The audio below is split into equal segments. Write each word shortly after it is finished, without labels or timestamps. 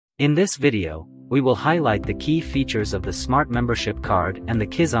In this video, we will highlight the key features of the Smart Membership Card and the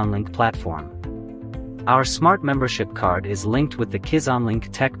𝐜𝐚𝐥𝐬𝐬 platform. Our Smart Membership Card is linked with the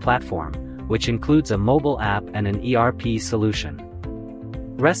𝐜𝐚𝐥𝐬𝐬 tech platform, which includes a mobile app and an ERP solution.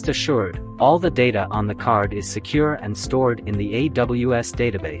 Rest assured, all the data on the card is secure and stored in the AWS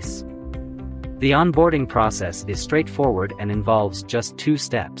database. The onboarding process is straightforward and involves just 2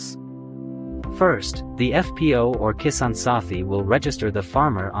 steps. First, the FPO or Kisan Sathi will register the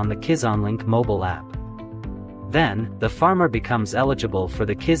farmer on the 𝐜𝐚𝐥𝐬𝐬 mobile app. Then, the farmer becomes eligible for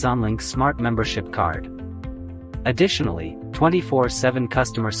the 𝐜𝐚𝐥𝐬𝐬 Smart Membership Card. Additionally, 24/7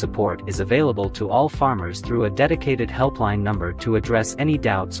 customer support is available to all farmers through a dedicated helpline number to address any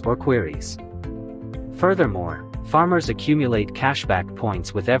doubts or queries. Furthermore, farmers accumulate cashback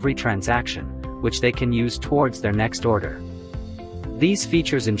points with every transaction, which they can use towards their next order. These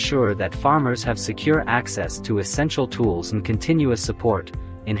features ensure that farmers have secure access to essential tools and continuous support,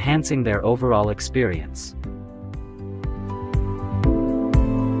 enhancing their overall experience.